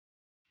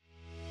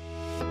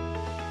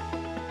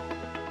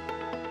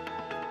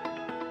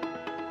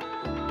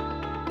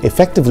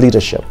Effective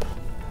leadership,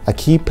 a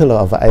key pillar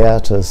of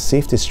IATA's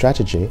safety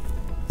strategy,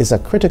 is a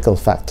critical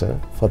factor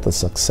for the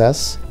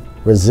success,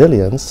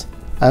 resilience,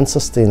 and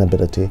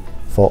sustainability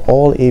for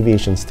all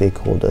aviation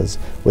stakeholders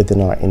within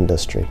our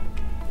industry.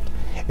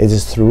 It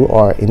is through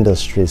our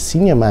industry's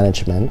senior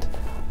management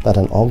that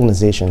an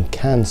organization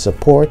can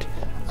support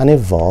and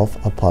evolve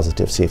a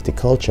positive safety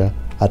culture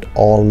at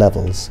all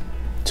levels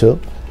to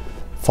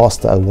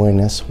foster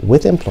awareness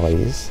with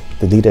employees,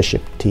 the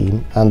leadership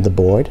team, and the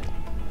board,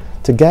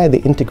 to guide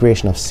the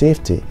integration of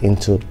safety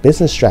into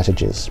business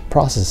strategies,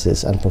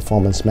 processes, and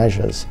performance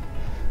measures,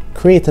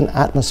 create an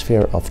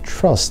atmosphere of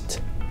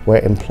trust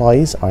where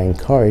employees are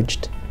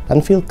encouraged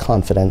and feel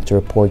confident to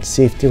report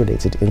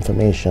safety-related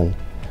information,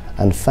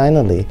 and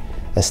finally,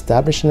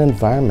 establish an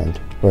environment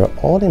where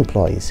all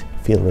employees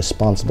feel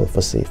responsible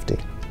for safety.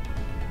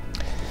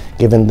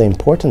 Given the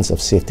importance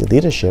of safety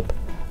leadership,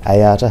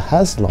 IATA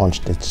has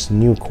launched its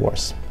new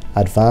course,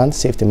 Advanced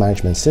Safety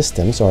Management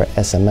Systems, or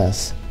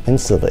SMS, in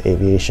Civil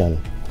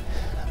Aviation.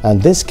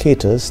 And this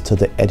caters to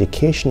the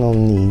educational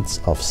needs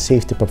of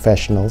safety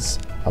professionals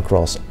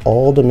across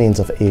all domains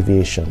of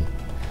aviation,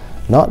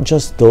 not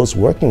just those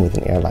working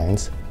within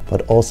airlines,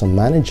 but also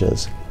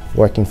managers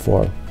working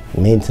for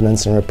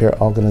maintenance and repair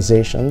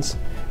organizations,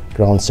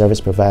 ground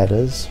service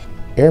providers,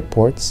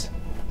 airports,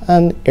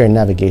 and air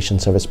navigation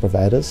service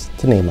providers,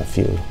 to name a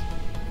few.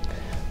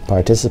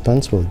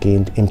 Participants will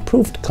gain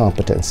improved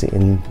competency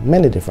in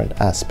many different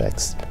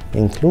aspects,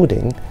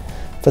 including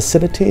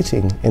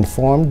facilitating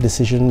informed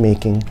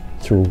decision-making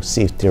through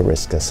safety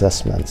risk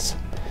assessments,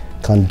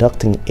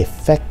 conducting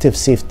effective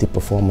safety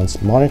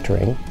performance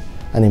monitoring,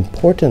 and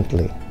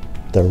importantly,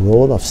 the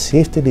role of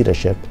safety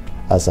leadership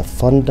as a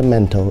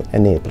fundamental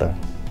enabler.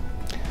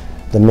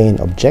 The main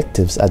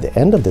objectives at the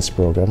end of this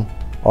program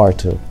are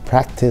to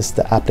practice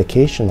the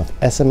application of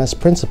SMS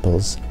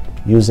principles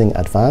using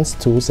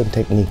advanced tools and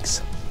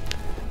techniques,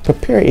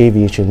 prepare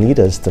aviation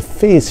leaders to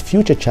face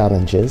future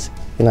challenges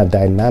in a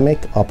dynamic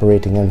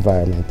operating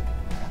environment,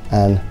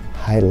 and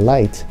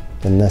highlight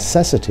the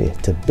necessity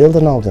to build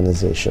an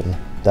organization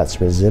that's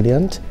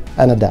resilient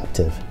and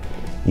adaptive,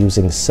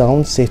 using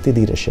sound safety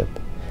leadership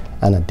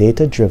and a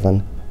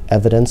data-driven,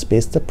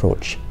 evidence-based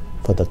approach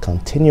for the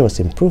continuous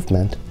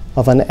improvement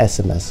of an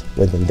SMS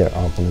within their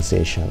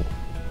organization.